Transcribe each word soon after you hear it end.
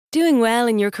Doing well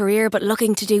in your career but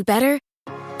looking to do better?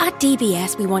 At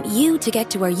DBS, we want you to get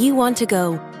to where you want to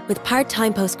go with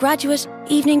part-time postgraduate,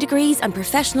 evening degrees and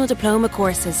professional diploma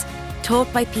courses taught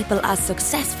by people as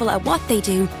successful at what they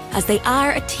do as they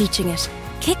are at teaching it.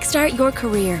 Kickstart your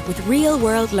career with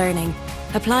real-world learning.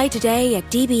 Apply today at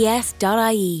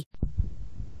dbs.ie.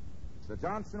 The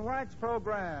Johnson Wax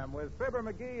Program with Fibber,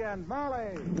 McGee, and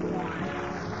Molly.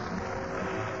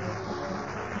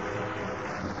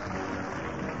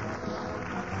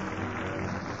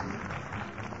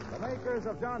 The makers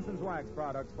of Johnson's Wax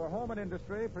products for home and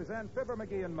industry present Fibber,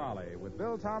 McGee, and Molly with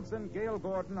Bill Thompson, Gail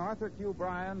Gordon, Arthur Q.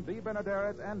 Bryan, Bea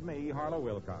Benaderet, and me, Harlow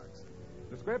Wilcox.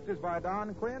 The script is by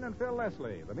Don Quinn and Phil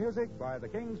Leslie. The music by the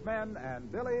King's Men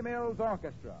and Billy Mills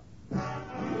Orchestra.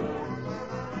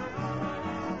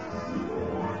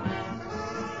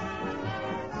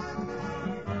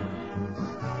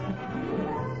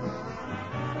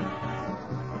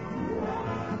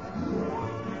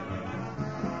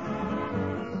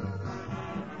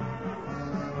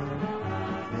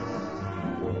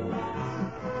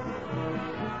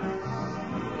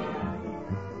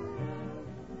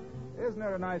 Isn't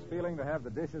it a nice feeling to have the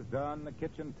dishes done, the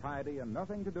kitchen tidy, and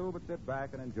nothing to do but sit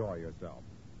back and enjoy yourself?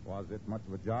 Was it much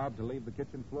of a job to leave the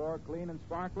kitchen floor clean and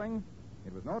sparkling?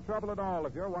 It was no trouble at all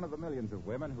if you're one of the millions of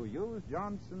women who use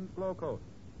Johnson's Glow Coat.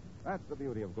 That's the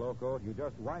beauty of Glow Coat. You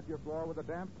just wipe your floor with a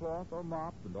damp cloth or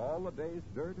mop, and all the day's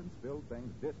dirt and spilled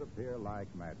things disappear like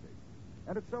magic.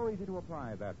 And it's so easy to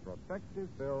apply that protective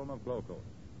film of Glow Coat.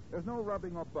 There's no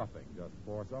rubbing or buffing. Just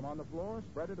pour some on the floor,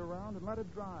 spread it around, and let it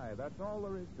dry. That's all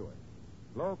there is to it.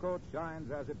 Glow Coat shines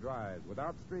as it dries,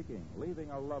 without streaking, leaving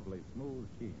a lovely, smooth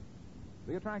sheen.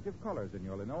 The attractive colors in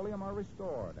your linoleum are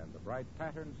restored, and the bright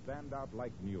patterns stand out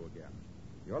like new again.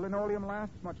 Your linoleum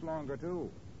lasts much longer,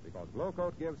 too, because Glow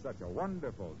Coat gives such a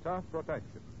wonderful, tough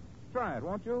protection. Try it,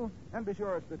 won't you? And be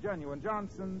sure it's the genuine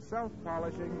Johnson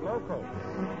self-polishing Glow Coat.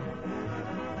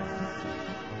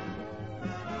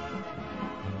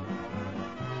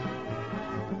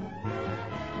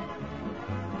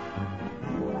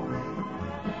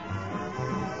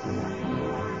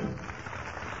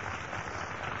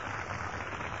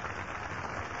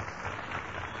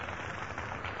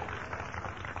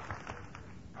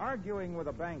 Arguing with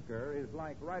a banker is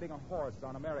like riding a horse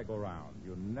on a merry-go-round.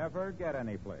 You never get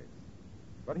any place.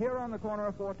 But here on the corner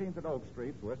of 14th and Oak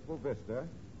Streets, Wistful Vista,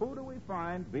 who do we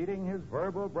find beating his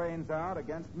verbal brains out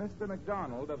against Mr.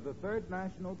 McDonald of the Third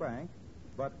National Bank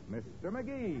but Mr.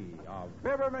 McGee of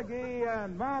Fibber, McGee,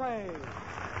 and Molly?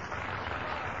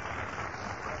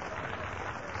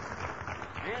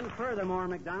 And furthermore,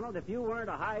 McDonald, if you weren't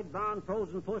a hide-bound,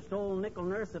 frozen-pushed old nickel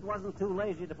nurse that wasn't too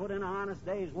lazy to put in an honest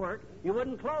day's work, you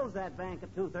wouldn't close that bank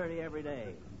at 2:30 every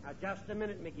day. Now, just a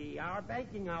minute, McGee. Our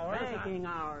banking hours... Banking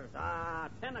hours?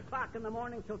 10 o'clock in the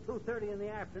morning till 2:30 in the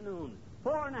afternoon.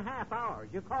 4.5 hours.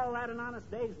 You call that an honest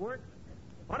day's work?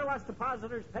 What do us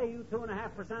depositors pay you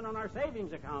 2.5% on our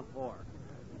savings account for?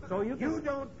 So you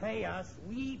don't pay us.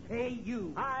 We pay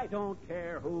you. I don't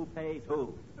care who pays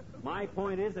who. My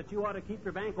point is that you ought to keep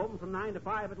your bank open from 9 to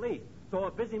 5 at least. So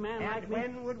a busy man like me...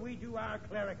 And when would we do our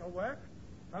clerical work?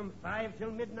 From 5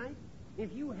 till midnight?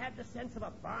 If you had the sense of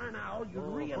a barn owl, you'd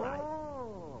realize...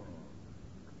 Oh,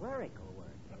 clerical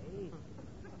work, eh?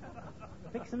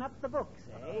 Fixing up the books,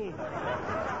 eh?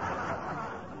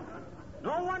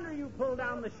 No wonder you pull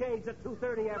down the shades at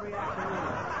 2:30 every afternoon.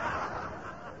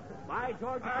 By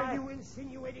George, Are you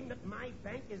insinuating that my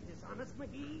bank is dishonest,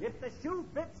 McGee? If the shoe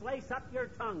fits, lace up your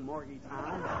tongue, Mortgage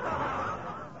Town.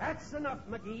 That's enough,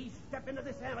 McGee. Step into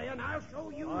this alley and I'll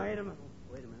show you. Wait a minute.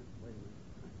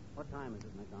 What time is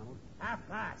it, McDonald?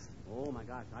 1:30. Oh, my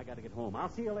gosh, I got to get home. I'll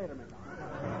see you later, McDonald.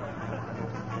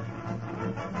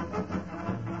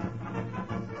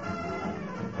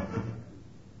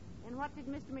 And what did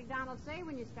Mr. McDonald say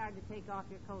when you started to take off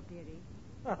your coat, dearie?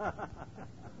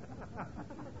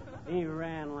 He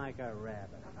ran like a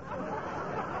rabbit.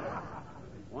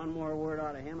 One more word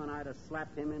out of him, and I'd have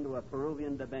slapped him into a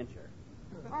Peruvian debenture.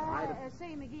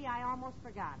 Say, McGee, I almost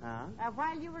forgot. Huh?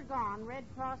 While you were gone, Red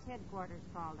Cross headquarters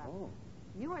called up. Oh.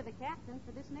 You are the captain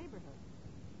for this neighborhood.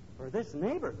 For this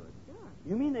neighborhood? Sure.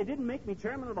 You mean they didn't make me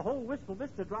chairman of the whole Wistful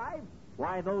Vista Drive?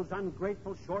 Why, those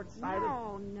ungrateful, short-sighted...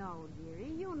 No,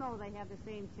 dearie. You know they have the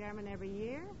same chairman every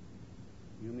year.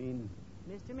 You mean...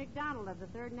 Mr. McDonald of the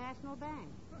Third National Bank.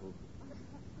 Oh.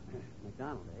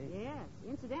 McDonald, eh? Yes.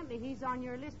 Incidentally, he's on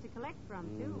your list to collect from,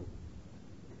 too.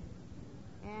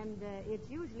 And it's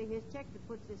usually his check that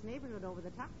puts this neighborhood over the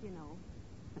top, you know.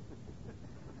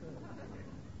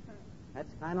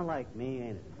 That's kind of like me,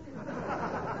 ain't it?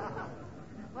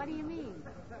 What do you mean?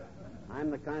 I'm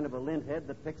the kind of a lint head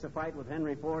that picks a fight with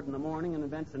Henry Ford in the morning and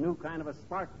invents a new kind of a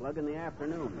spark plug in the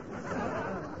afternoon.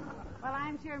 Well,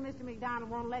 I'm sure Mr. McDonald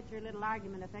won't let your little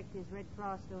argument affect his Red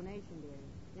Cross donation, dearie.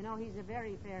 You know, he's a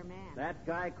very fair man. That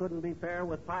guy couldn't be fair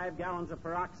with 5 gallons of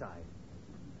peroxide.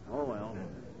 Oh, well.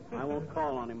 I won't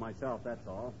call on him myself, that's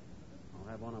all. I'll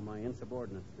have one of my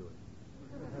insubordinates do it.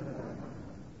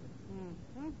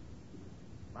 Mm-hmm.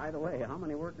 By the way, how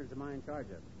many workers am I in charge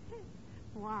of?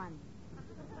 One.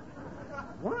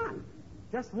 One?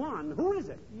 Just one? Who is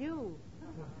it? You.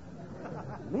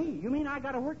 Me? You mean I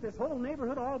got to work this whole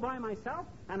neighborhood all by myself?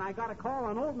 And I got to call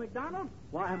on old McDonald?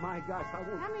 Why, my gosh, I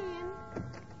won't... Come in.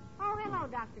 Oh, hello,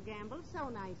 Dr. Gamble. So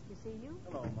nice to see you.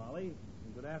 Hello, Molly.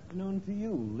 And good afternoon to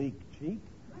you, leak cheek.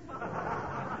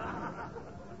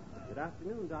 Good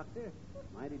afternoon, Doctor.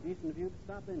 Mighty decent of you to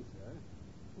stop in, sir.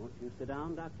 Won't you sit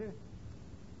down, Doctor?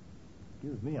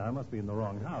 Excuse me, I must be in the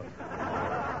wrong house.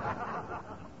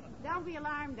 Don't be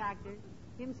alarmed, Doctor.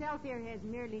 Himself here has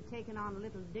merely taken on a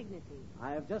little dignity.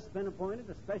 I have just been appointed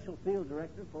a special field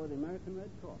director for the American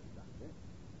Red Cross, Doctor,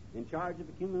 in charge of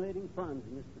accumulating funds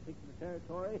in this particular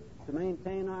territory to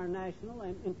maintain our national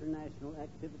and international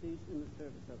activities in the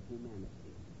service of humanity.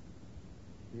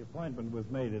 The appointment was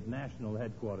made at national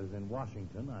headquarters in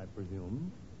Washington, I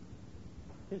presume.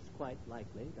 It's quite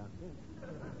likely, Doctor.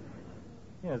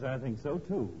 Yes, I think so,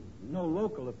 too. No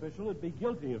local official would be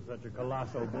guilty of such a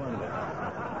colossal blunder.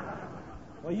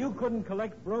 Well, you couldn't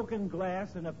collect broken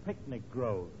glass in a picnic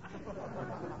grove.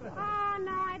 Oh,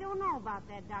 no, I don't know about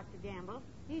that, Dr. Gamble.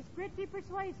 He's pretty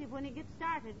persuasive when he gets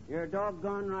started. You're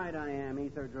doggone right I am,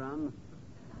 Ether Drum.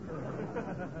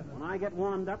 When I get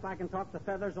warmed up, I can talk the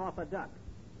feathers off a duck.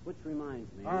 Which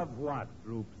reminds me... Of what,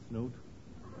 Droop Snoot?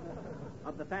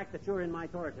 Of the fact that you're in my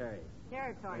territory.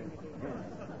 Territory, McGee.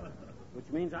 Yes. Which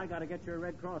means I got to get your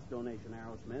Red Cross donation,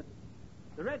 Arrowsmith.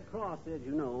 The Red Cross, as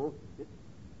you know...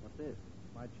 What's this?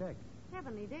 My check.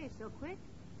 Heavenly days, so quick.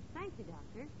 Thank you,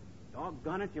 Doctor.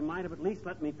 Doggone it, you might have at least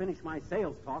let me finish my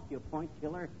sales talk, you point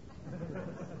killer.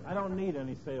 I don't need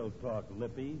any sales talk,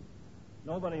 Lippy.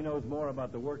 Nobody knows more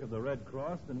about the work of the Red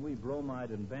Cross than we bromide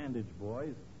and bandage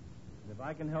boys. And if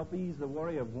I can help ease the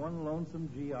worry of one lonesome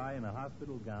GI in a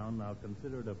hospital gown, I'll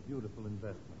consider it a beautiful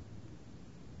investment.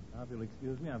 Now, if you'll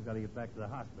excuse me, I've got to get back to the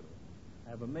hospital.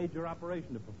 I have a major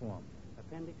operation to perform.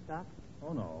 Appendix, Doc?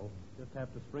 Oh, no. Just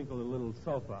have to sprinkle a little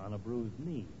sulfur on a bruised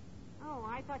knee. Oh,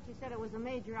 I thought you said it was a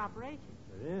major operation.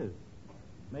 It is.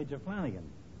 Major Flanagan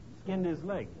skinned his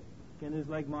leg. Skinned his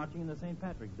leg marching in the St.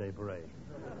 Patrick's Day parade.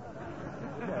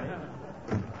 Okay.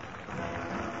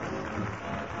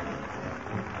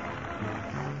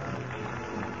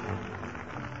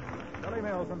 Billy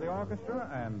Mills and the orchestra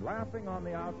and Laughing on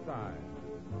the Outside.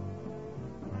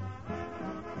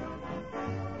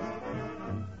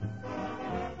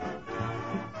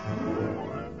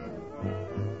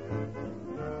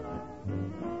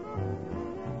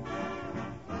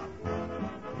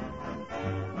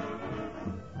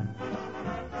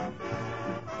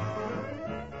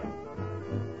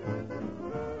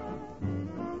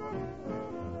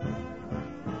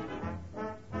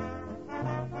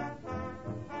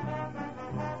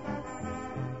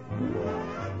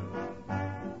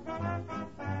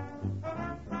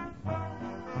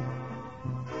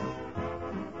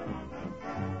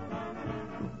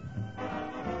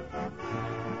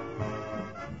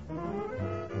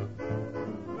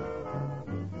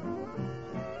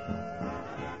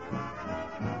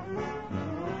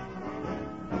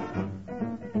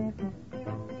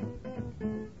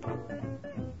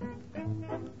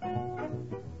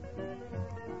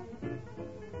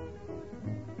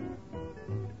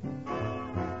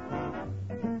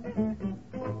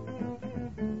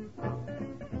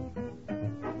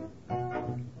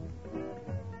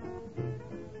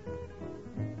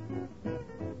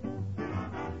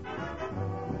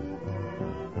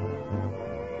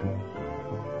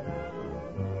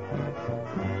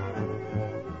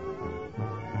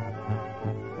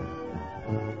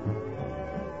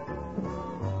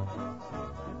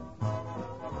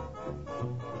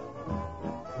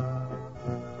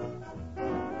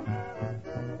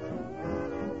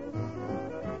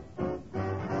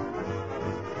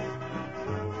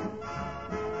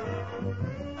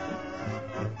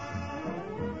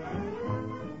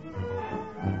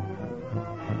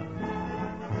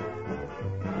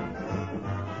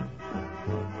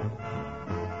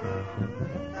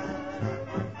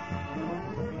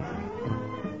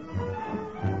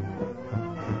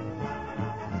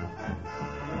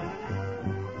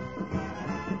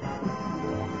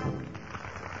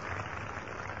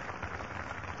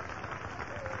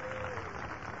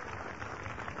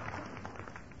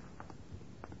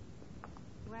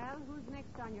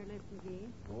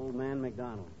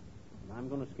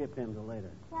 skip him till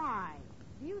later. Why?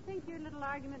 Do you think your little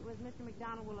argument with Mr.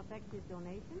 McDonald will affect his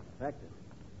donation? Affected.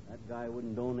 That guy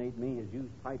wouldn't donate me his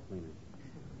used pipe cleaners.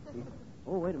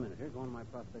 Oh, wait a minute. Here's one of my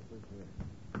prospect lists here.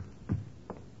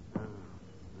 Now,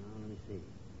 let me see.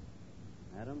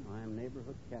 Madam, I am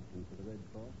neighborhood captain for the Red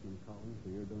Cross and I'm calling for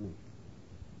your donation.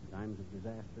 In times of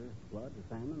disaster, flood, or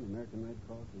famine, the American Red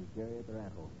Cross is Jerry at their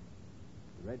at-home.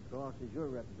 The Red Cross is your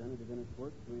representative in its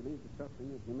work to relieve the suffering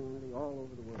of humanity all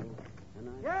over the world. And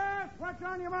I... Yes, what's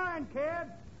on your mind, kid?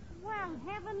 Well,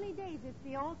 heavenly days, it's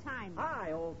the old-timer.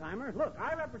 Hi, old-timer. Look,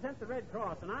 I represent the Red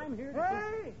Cross, and I'm here to...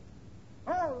 Hey!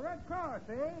 Oh, the Red Cross,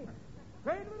 eh?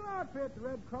 Great little outfit, the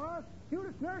Red Cross.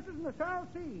 Cutest nurses in the South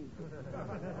Seas.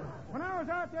 When I was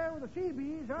out there with the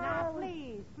Seabees, Now,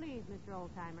 please, Mr.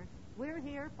 Oldtimer. We're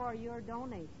here for your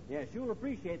donation. Yes, you'll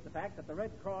appreciate the fact that the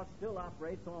Red Cross still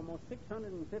operates almost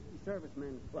 650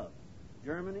 servicemen's clubs.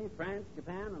 Germany, France,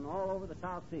 Japan, and all over the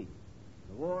South Seas.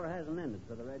 The war hasn't ended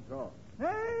for the Red Cross.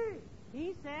 Hey!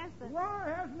 He says The that...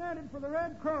 war hasn't ended for the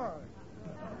Red Cross.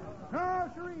 No,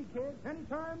 siree, kids.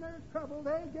 Anytime there's trouble,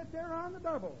 they get there on the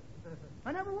double.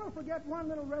 I never will forget one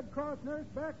little Red Cross nurse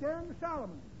back there in the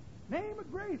Solomon. Name of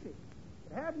Gracie.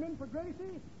 If it hadn't been for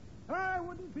Gracie, I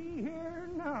wouldn't be here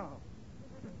now.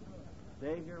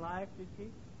 Saved your life, did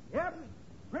she? Yep.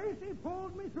 Gracie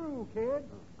pulled me through, kid.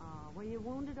 Were you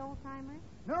wounded, old-timer?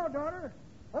 No, daughter.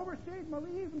 Overstayed my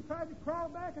leave and tried to crawl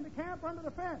back into camp under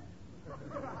the fence.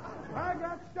 I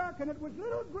got stuck, and it was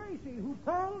little Gracie who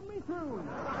pulled me through.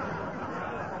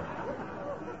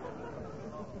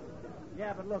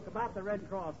 Yeah, but look, about the Red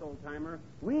Cross, old-timer,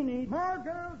 we need... More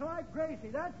girls like Gracie.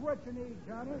 That's what you need,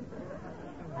 Johnny.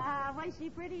 Was she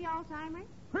pretty, old-timer?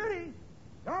 Pretty?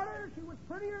 Daughter, she was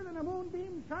prettier than a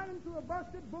moonbeam shining through a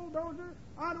busted bulldozer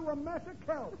onto a mess of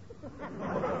kelp.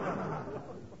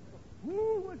 We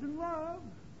was in love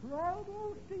for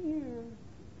almost a year.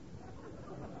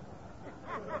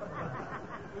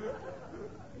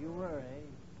 You were,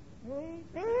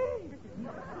 eh? Hey?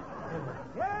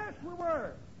 Yes, we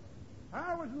were.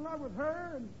 I was in love with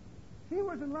her, and she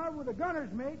was in love with a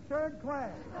gunner's mate, third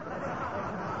class.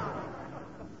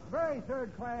 Very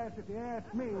third class, if you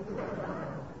ask me.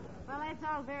 Well, that's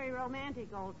all very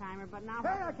romantic, old-timer, but now...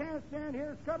 Hey, I can't stand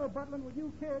here scuttlebuttling with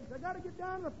you kids. I got to get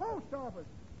down to the post office.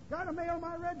 Got to mail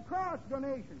my Red Cross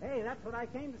donation. Hey, that's what I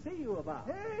came to see you about.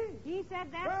 Hey? He said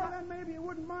that's... Well, then maybe you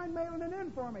wouldn't mind mailing it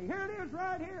in for me. Here it is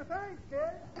right here. Thanks,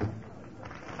 kid.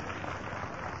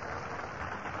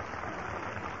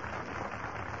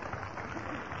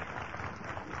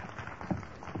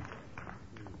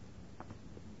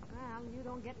 Well, you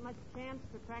don't get much chance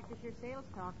to practice your sales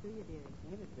talk, do you, dearie?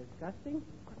 Ain't it disgusting?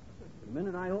 The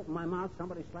minute I open my mouth,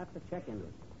 somebody slaps a check into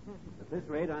it. At this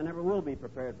rate, I never will be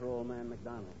prepared for old man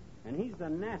McDonald. And he's the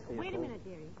nastiest... Wait a minute,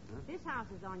 dearie. Huh? This house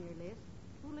is on your list.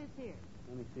 Who lives here?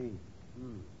 Let me see.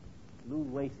 Lou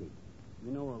Wasey.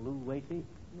 You know a Lou Wasey?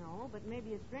 No, but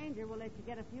maybe a stranger will let you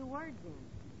get a few words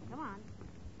in. Come on.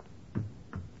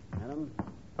 Madam,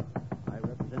 I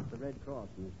represent the Red Cross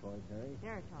in this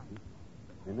territory.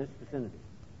 In this vicinity.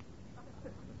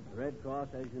 The Red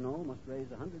Cross, as you know, must raise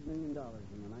 $100 million in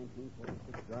the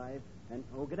 1946 drive. And,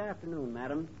 good afternoon,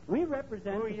 madam. We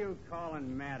represent... Who you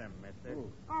calling madam, mister? Ooh.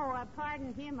 Oh,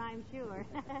 pardon him, I'm sure.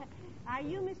 Are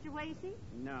you Mr. Wasey?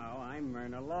 No, I'm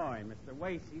Myrna Loy. Mr.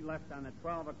 Wasey left on the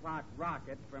 12 o'clock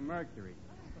rocket for Mercury.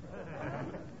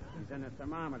 He's in the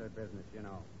thermometer business, you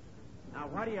know. Now,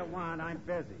 what do you want? I'm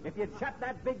busy. If you'd shut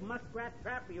that big muskrat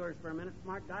trap of yours for a minute,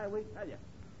 smart guy, we tell you.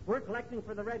 We're collecting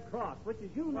for the Red Cross, which, as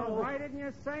you know... Well, why didn't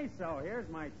you say so? Here's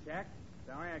my check.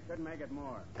 Sorry I couldn't make it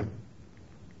more.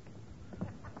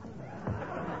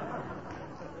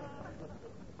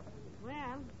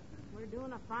 Well, we're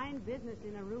doing a fine business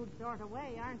in a rude sort of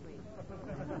way, aren't we?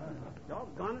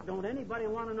 Doggone it, don't anybody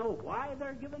want to know why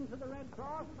they're giving to the Red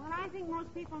Cross? Well, I think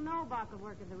most people know about the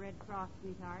work of the Red Cross,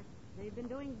 sweetheart. They've been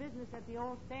doing business at the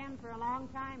old stand for a long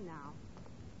time now.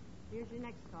 Here's your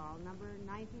next call, number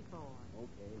 94.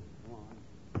 Okay, go on.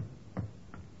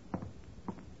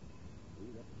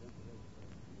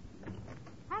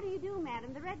 How do you do,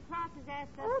 madam? The Red Cross has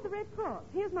asked us... Oh, the Red Cross.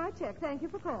 Here's my check. Thank you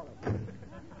for calling.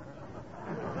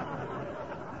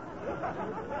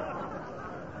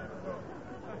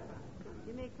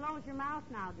 You may close your mouth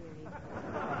now, dearie.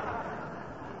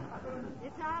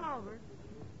 It's all over.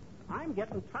 I'm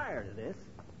getting tired of this.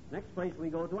 Next place we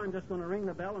go to, I'm just going to ring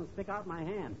the bell and stick out my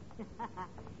hand.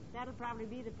 That'll probably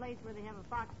be the place where they have a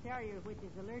fox terrier which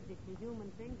is allergic to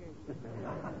human fingers.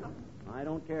 I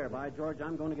don't care. By George,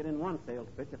 I'm going to get in one sales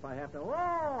pitch if I have to.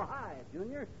 Oh, hi,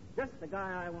 Junior. Just the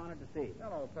guy I wanted to see.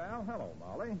 Hello, pal. Hello,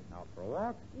 Molly. Out for a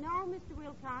walk? No, Mr.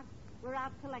 Wilcox. We're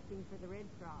out collecting for the Red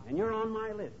Cross. And you're on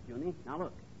my list, Junie. Now,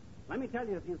 look, let me tell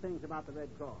you a few things about the Red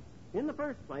Cross. In the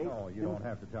first place... No, you don't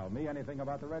have to tell me anything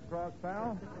about the Red Cross,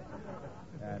 pal.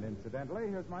 And incidentally,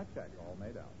 here's my check, all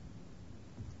made out.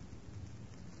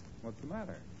 What's the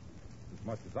matter? As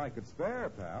much as I could spare,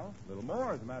 pal. A little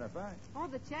more, as a matter of fact. Oh,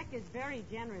 the check is very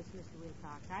generous, Mr.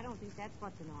 Wilcox. I don't think that's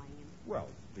what's annoying him. Well,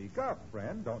 speak up,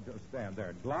 friend. Don't just stand there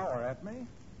and glower at me.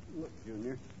 Look,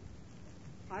 Junior,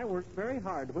 I worked very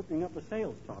hard whipping up a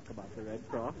sales talk about the Red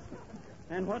Cross.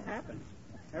 And what happens?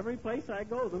 Every place I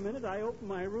go, the minute I open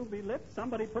my ruby lips,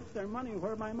 somebody puts their money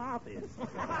where my mouth is.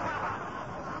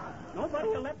 Nobody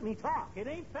will let me talk. It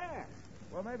ain't fair.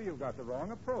 Well, maybe you've got the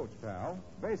wrong approach, pal.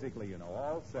 Basically, you know,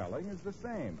 all selling is the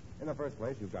same. In the first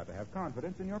place, you've got to have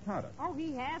confidence in your product. Oh,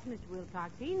 he has, Mr.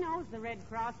 Wilcox. He knows the Red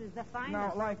Cross is the finest.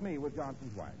 Now, like me with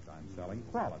Johnson's Wax, I'm selling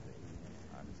quality.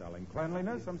 I'm selling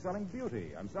cleanliness. I'm selling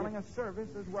beauty. I'm selling a service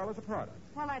as well as a product.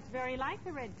 Well, that's very like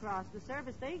the Red Cross, the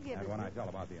service they give And us. when I tell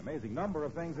about the amazing number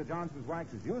of things that Johnson's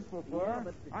Wax is useful for, Yeah,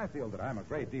 but... I feel that I'm a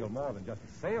great deal more than just a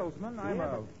salesman. I'm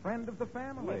a friend of the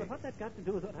family. Yeah, but what's that got to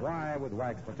do with it? Why, with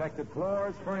wax-protected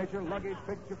floors, furniture, luggage,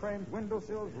 picture frames,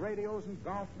 windowsills, radios, and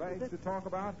golf bags to talk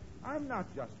about, I'm not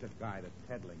just a guy that's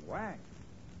peddling wax.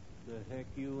 The heck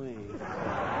you ain't.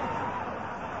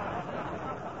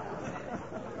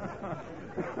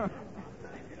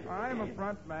 I'm a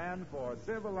front man for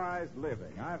civilized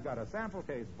living. I've got a sample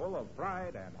case full of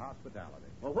pride and hospitality.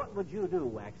 Well, what would you do,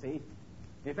 Waxy,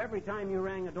 if every time you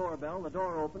rang a doorbell, the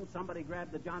door opened, somebody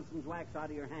grabbed the Johnson's Wax out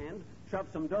of your hand,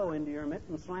 shoved some dough into your mitt,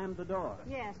 and slammed the door?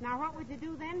 Yes. Now, what would you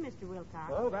do then, Mr.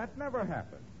 Wilcox? Oh, that never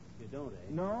happened. You don't,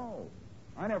 eh? No.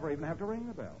 I never even have to ring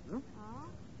the bell. Oh?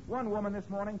 One woman this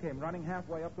morning came running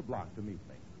halfway up the block to meet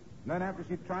me. And then after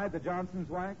she'd tried the Johnson's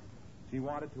Wax, she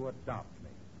wanted to adopt me.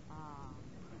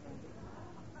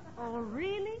 Oh,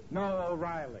 really? No,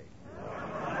 O'Reilly.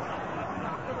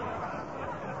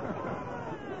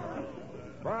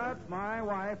 But my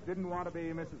wife didn't want to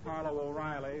be Mrs. Harlow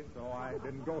O'Reilly, so I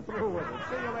didn't go through with it.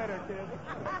 See you later, kid.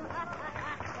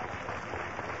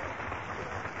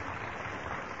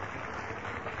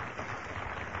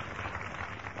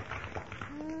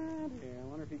 I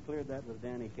wonder if he cleared that with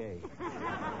Danny Kaye.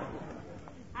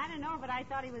 I don't know, but I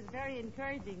thought he was very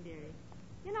encouraging, dearie.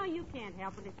 You know, you can't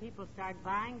help it if people start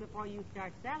buying before you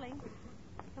start selling.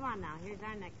 Come on now, here's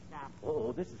our next stop.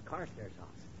 Oh, this is Carstairs'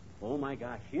 house. Oh, my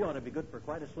gosh, she ought to be good for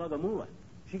quite a slug of moolah.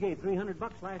 She gave $300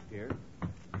 last year.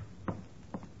 Good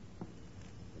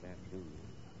afternoon.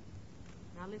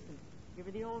 Now listen, give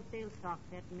her the old sales talk,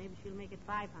 Pet, and maybe she'll make it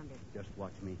 500. Just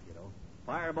watch me, kiddo.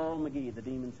 Fireball McGee, the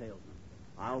demon salesman.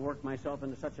 I'll work myself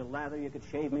into such a lather you could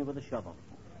shave me with a shovel.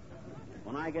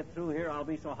 When I get through here, I'll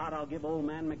be so hot I'll give old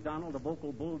man McDonald a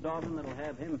vocal bulldogging that'll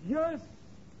have him... Yes.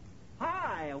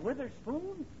 Hi, a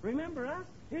Witherspoon. Remember us?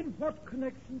 In what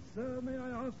connection, sir, may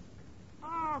I ask?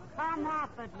 Oh, come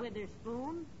off it,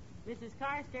 Witherspoon. Mrs.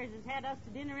 Carstairs has had us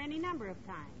to dinner any number of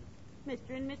times.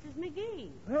 Mr. and Mrs. McGee.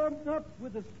 I am not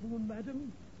Witherspoon,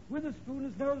 madam. Witherspoon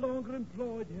is no longer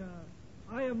employed here.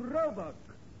 I am Roebuck.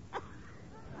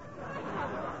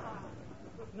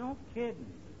 No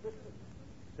kidding.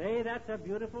 Say, that's a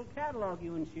beautiful catalog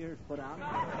you and Shears put out.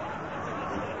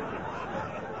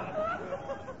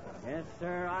 Yes,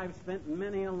 sir, I've spent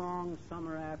many a long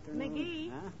summer afternoon. McGee?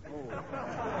 Huh?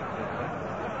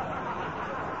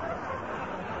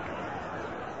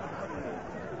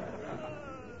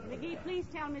 Oh. McGee, please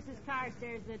tell Mrs.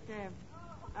 Carstairs that,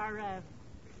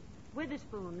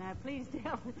 Witherspoon, please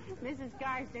tell Mrs.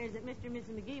 Carstairs that Mr. and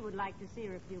Mrs. McGee would like to see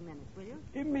her a few minutes, will you?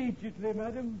 Immediately,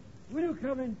 madam. Will you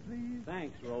come in, please?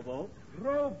 Thanks, Robo.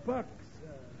 Roebuck,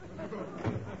 sir.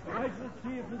 I shall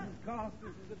see if Mrs.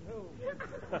 Carstairs is at home.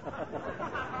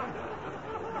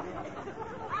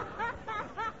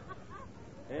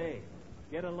 Hey,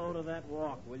 get a load of that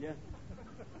walk, will you?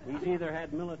 He's either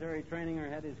had military training or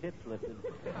had his hips lifted.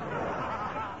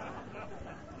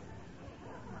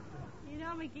 You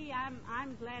know, McGee,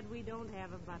 I'm glad we don't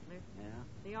have a butler. Yeah?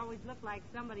 They always look like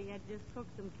somebody had just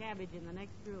cooked some cabbage in the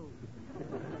next room.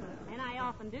 And I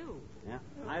often do. Yeah.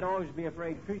 I'd always be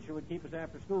afraid Treacher would keep us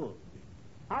after school.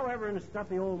 However, in a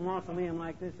stuffy old mausoleum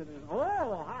like this, it is...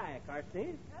 Oh, hi,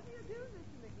 Carstairs. How do you do,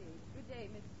 Mr. McGee? Good day,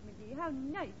 Mrs. McGee. How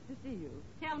nice to see you.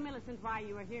 Tell Millicent why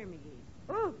you are here, McGee.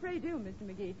 Oh, pray do, Mr.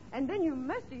 McGee. And then you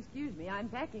must excuse me. I'm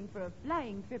packing for a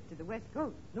flying trip to the West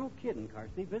Coast. No kidding,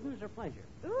 Carstairs. Business or pleasure?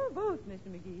 Oh, both, Mr.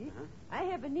 McGee. Uh-huh. I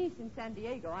have a niece in San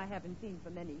Diego I haven't seen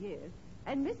for many years.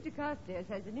 And Mr. Carstairs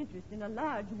has an interest in a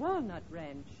large walnut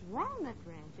ranch. Walnut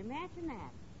Ranch, imagine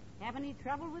that. Have any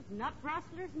trouble with nut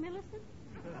rustlers, Millicent?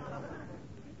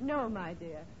 No, my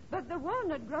dear. But the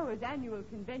Walnut Growers' Annual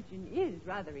Convention is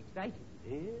rather exciting.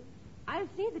 It is? I'll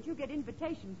see that you get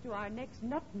invitations to our next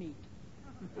nut meet.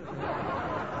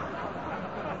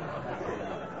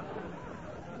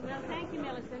 Well, thank you,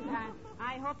 Millicent.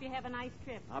 I hope you have a nice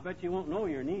trip. I bet you won't know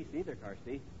your niece either,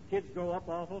 Kirsty. Kids grow up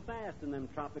awful fast in them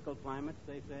tropical climates,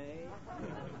 they say.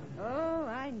 Oh,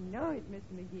 I know it,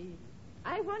 Mr. McGee.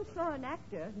 I once saw an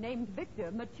actor named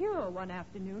Victor mature one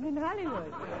afternoon in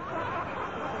Hollywood.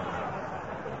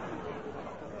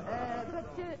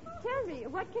 But tell me,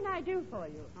 what can I do for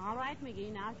you? All right,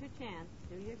 McGee, now's your chance.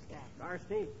 Do your stuff.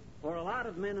 Kirsty, for a lot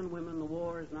of men and women, the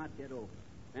war is not yet over.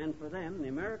 And for them, the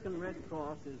American Red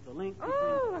Cross is the link between...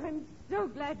 Oh, I'm so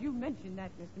glad you mentioned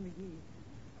that, Mr. McGee.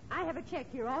 I have a check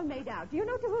here all made out. Do you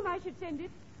know to whom I should send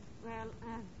it? Well,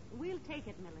 we'll take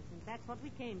it, Millicent. That's what we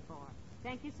came for.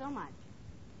 Thank you so much.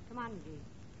 Come on,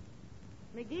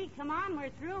 McGee. McGee, come on,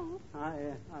 we're through.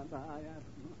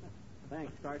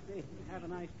 Thanks, Kirsty. Have a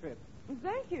nice trip.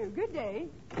 Thank you. Good day.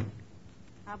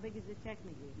 How big is the check,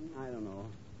 McGee? I don't know.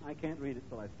 I can't read it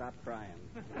till I stop crying.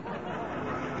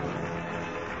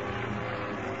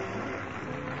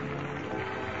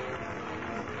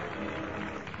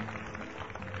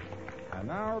 And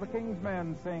now the King's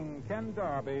Men sing Ken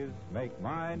Darby's Make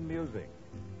Mine Music.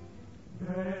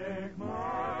 Make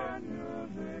mine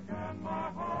music and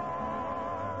my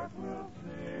heart will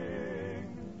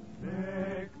sing.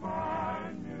 Make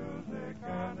mine music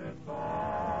and it's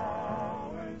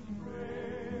always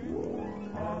spring.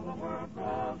 All the world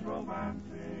goes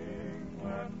romancing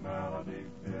when melody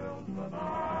fills the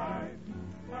night.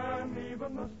 And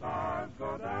even the stars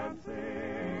go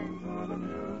dancing to the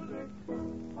music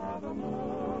of the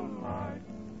moonlight.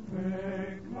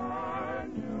 Make my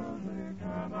music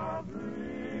and I'll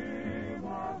dream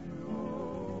of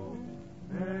you.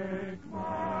 Make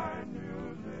my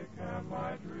music and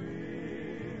my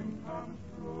dream comes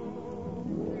true.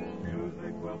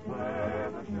 Music will play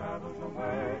the shadows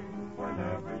away when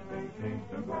everything seems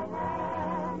to go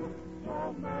wrong. So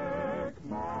make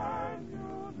my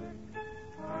music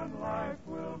and life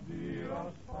will be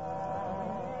a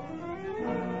song.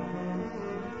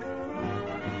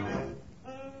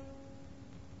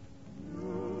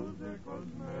 Music was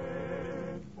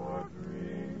made for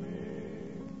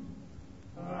dreaming,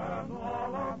 and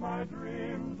all of my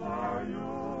dreams are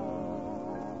you.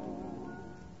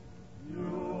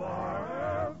 You are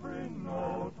every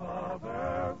note of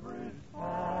every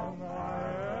song I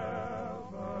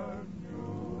ever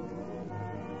knew.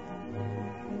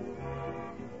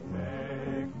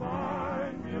 Make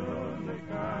my music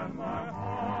and my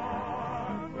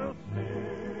heart will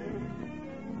sing.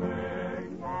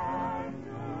 Make my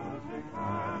music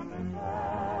and it's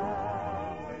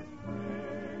always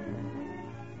spring.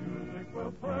 Music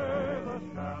will play the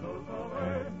shadows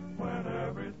away when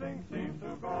everything seems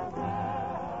to go wrong.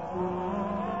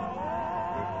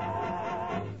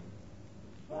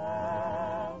 So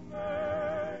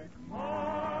make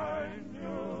my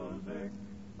music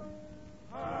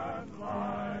and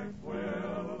life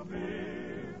will be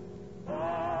a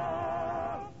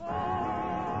song.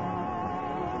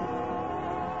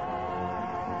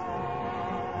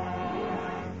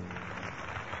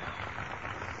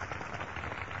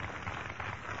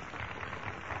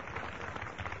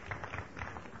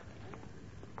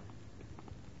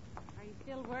 Are you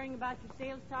still worrying about your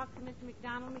sales talk to Mr.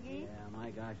 McDonald, McGee? Yeah,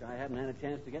 my gosh, I haven't had a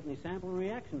chance to get any sample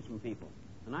reactions from people.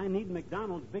 And I need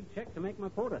McDonald's big check to make my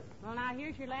quota. Well, now,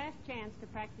 here's your last chance to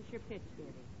practice your pitch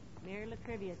duty. Mayor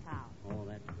Latrivia's house. Oh,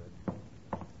 that's good.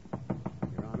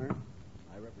 Your Honor,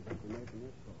 I represent the mayor from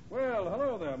this court. Well,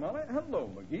 hello there, Molly. Hello,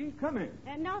 McGee. Come in.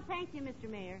 No, thank you, Mr.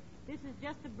 Mayor. This is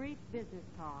just a brief business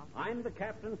call. I'm the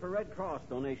captain for Red Cross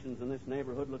donations in this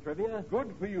neighborhood, Latrivia.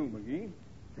 Good for you, McGee.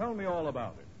 Tell me all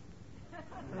about it.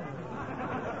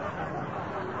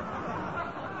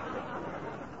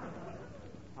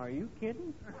 Are you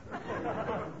kidding?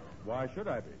 Why should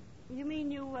I be? You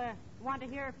mean you want to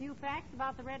hear a few facts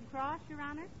about the Red Cross, Your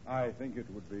Honor? I think it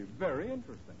would be very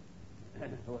interesting.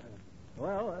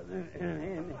 Well,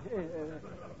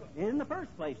 in the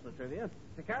first place, Latrivia,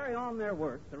 to carry on their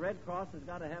work, the Red Cross has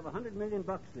got to have $100 million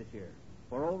this year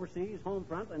for overseas, home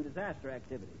front, and disaster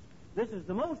activities. This is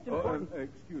the most important...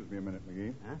 Excuse me a minute,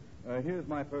 McGee. Huh? Here's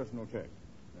my personal check.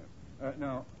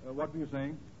 Now, what were you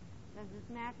saying? Does this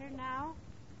matter now?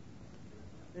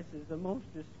 This is the most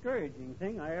discouraging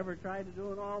thing I ever tried to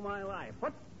do in all my life.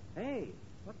 Hey,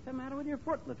 what's the matter with your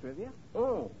foot, Latrivia?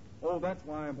 Oh, that's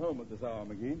why I'm home at this hour,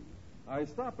 McGee. I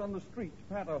stopped on the street to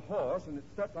pat a horse, and it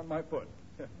stepped on my foot.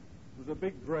 It was a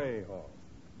big gray horse.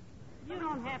 You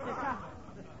don't have to talk.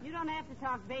 You don't have to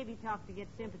talk baby talk to get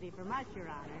sympathy from us, Your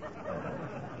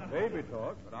Honor. Baby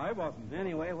talk, but I wasn't.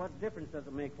 Anyway, what difference does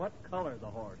it make what color the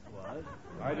horse was?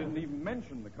 I didn't even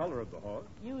mention the color of the horse.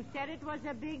 You said it was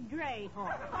a big dray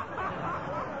horse.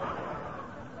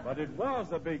 But it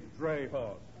was a big dray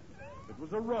horse. It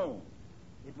was a roan.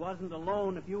 It wasn't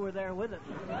alone if you were there with it.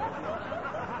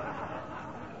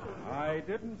 I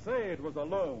didn't say it was a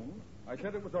loan. I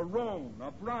said it was a roan,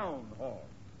 a brown horse.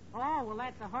 Oh, well,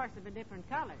 that's a horse of a different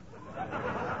color.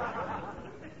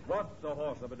 What's a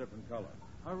horse of a different color?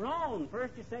 A roan.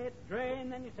 First you say it's dray,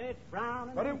 and then you say it's brown.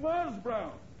 And But it was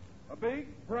brown. A big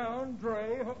brown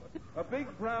dray. A big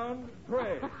brown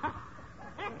dray.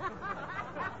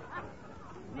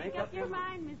 Make up your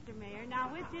mind, Mr. Mayor. Now,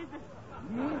 which is the...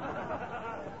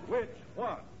 Which?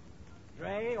 What?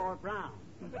 Dray or brown?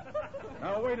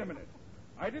 Now, wait a minute.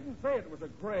 I didn't say it was a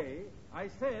gray. I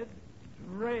said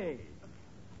dray.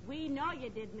 We know you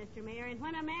did, Mr. Mayor, and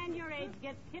when a man your age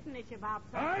gets kittenish about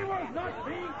something... I was not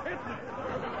being kittenish.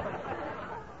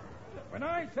 When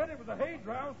I said it was a hay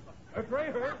grouse, a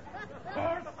gray horse,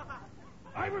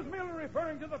 I was merely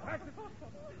referring to the fact that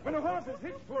when a horse is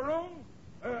hitched to a roan,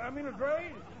 a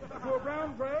dray, to a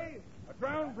brown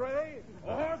dray,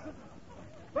 a horse,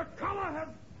 the color has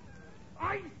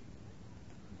ice.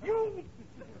 You,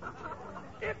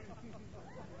 it.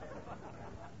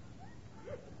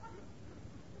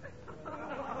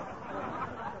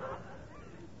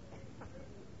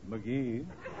 McGee.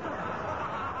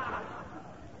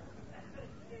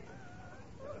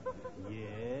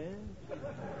 Yes?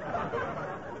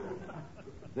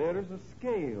 There is a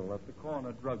scale at the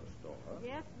corner drugstore.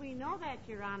 Yes, we know that,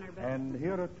 Your Honor, but... And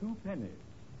here are 2 pennies.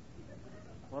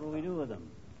 What do we do with them?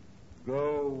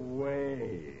 Go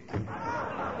away.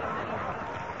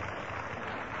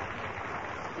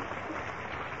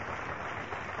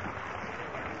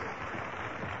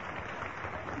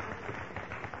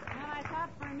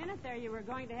 There, you were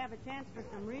going to have a chance for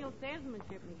some real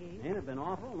salesmanship, McGee. Ain't it been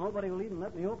awful? Nobody will even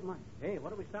let me open my... Hey,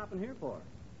 what are we stopping here for?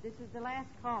 This is the last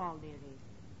call, dearie.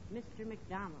 Mr.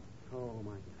 McDonald. Oh,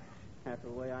 my gosh. After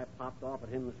the way I popped off at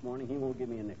him this morning, he won't give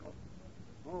me a nickel.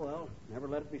 Oh, well, never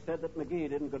let it be said that McGee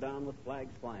didn't go down with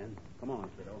flags flying. Come on,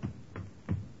 kiddo.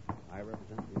 I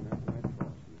represent the American Red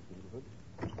Cross in this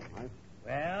neighborhood.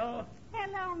 Well...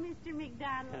 Hello, Mr.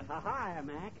 McDonald. Hi,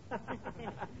 Mac.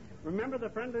 Remember the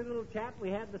friendly little chat we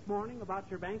had this morning about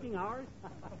your banking hours?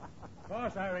 Of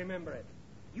course I remember it.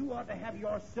 You ought to have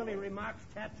your silly remarks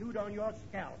tattooed on your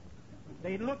scalp.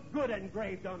 They'd look good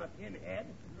engraved on a pinhead.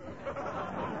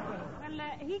 Well,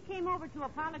 he came over to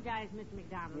apologize, Mr.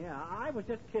 McDonald. Yeah, I was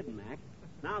just kidding, Mac.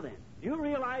 Now then, do you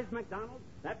realize, McDonald,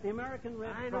 that the American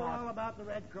Red Cross... I know all about the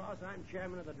Red Cross. I'm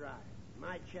chairman of the drive.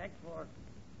 My check for...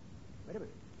 Wait a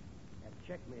minute. That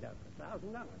check made out for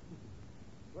 $1,000.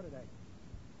 What did I...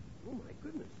 Oh, my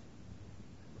goodness.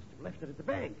 I must have left it at the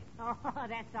bank. Oh,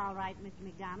 that's all right, Mr.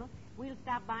 McDonald. We'll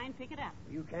stop by and pick it up.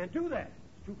 You can't do that.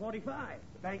 It's 2:45.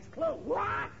 The bank's closed.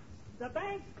 What? The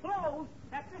bank's closed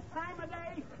at this time of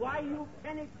day? Why, you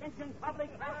penny-pinching public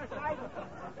parasite.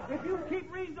 If you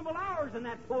keep reasonable hours in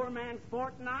that poor man's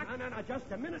Fort Knox... No,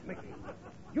 just a minute, McGee.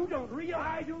 You don't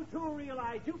realize... I do, too,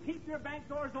 realize. You keep your bank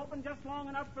doors open just long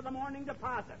enough for the morning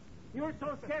deposit. You're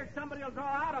so scared somebody will draw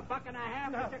out $1.50.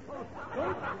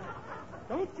 No.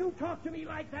 Don't you talk to me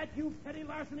like that, you petty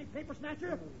larceny paper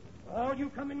snatcher. All you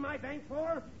come in my bank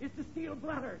for is to steal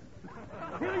bladders.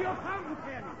 Fill your fountain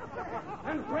pen.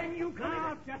 And when you come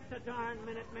Now, just a darn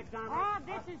minute, McDonald. Oh,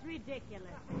 this is ridiculous.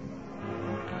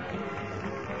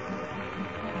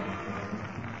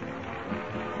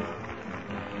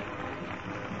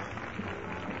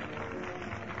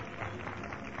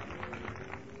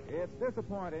 It's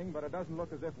disappointing, but it doesn't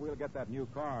look as if we'll get that new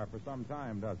car for some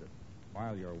time, does it?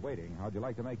 While you're waiting, how'd you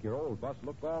like to make your old bus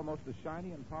look almost as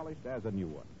shiny and polished as a new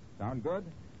one? Sound good?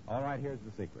 All right, here's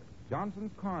the secret.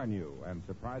 Johnson's Car New, and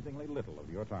surprisingly little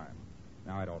of your time.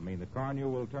 Now, I don't mean that Car New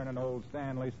will turn an old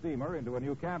Stanley steamer into a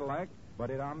new Cadillac, but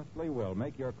it honestly will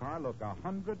make your car look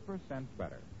 100%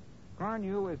 better. Car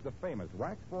New is the famous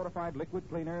wax-fortified liquid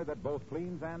cleaner that both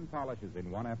cleans and polishes in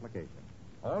one application.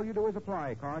 All you do is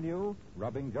apply Car New,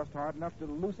 rubbing just hard enough to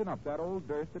loosen up that old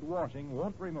dirt that washing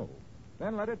won't remove.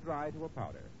 Then let it dry to a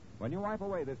powder. When you wipe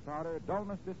away this powder,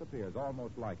 dullness disappears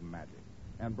almost like magic.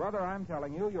 And, brother, I'm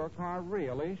telling you, your car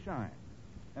really shines.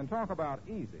 And talk about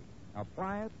easy.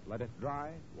 Apply it, let it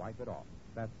dry, wipe it off.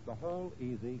 That's the whole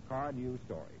easy Car New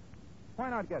story. Why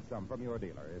not get some from your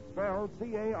dealer? It's spelled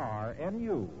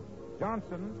C-A-R-N-U.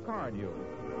 Johnson's Car New.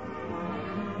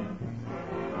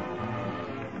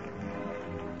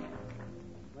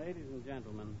 Ladies and gentlemen.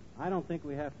 gentlemen, I don't think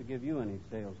we have to give you any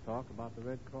sales talk about the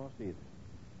Red Cross either.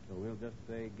 So we'll just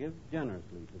say give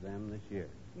generously to them this year.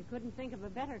 You couldn't think of a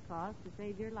better cause to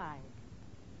save your lives.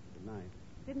 Good night.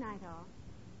 Good night, all.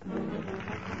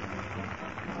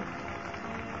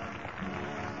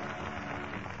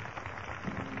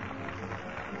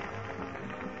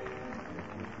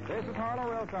 This is Harlow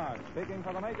Wilcox, speaking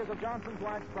for the makers of Johnson's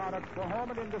Wax Products for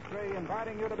home and industry,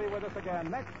 inviting you to be with us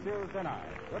again next Tuesday night.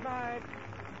 Good night.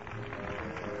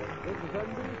 This is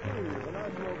NBC, the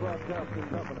National Broadcasting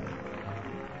Company.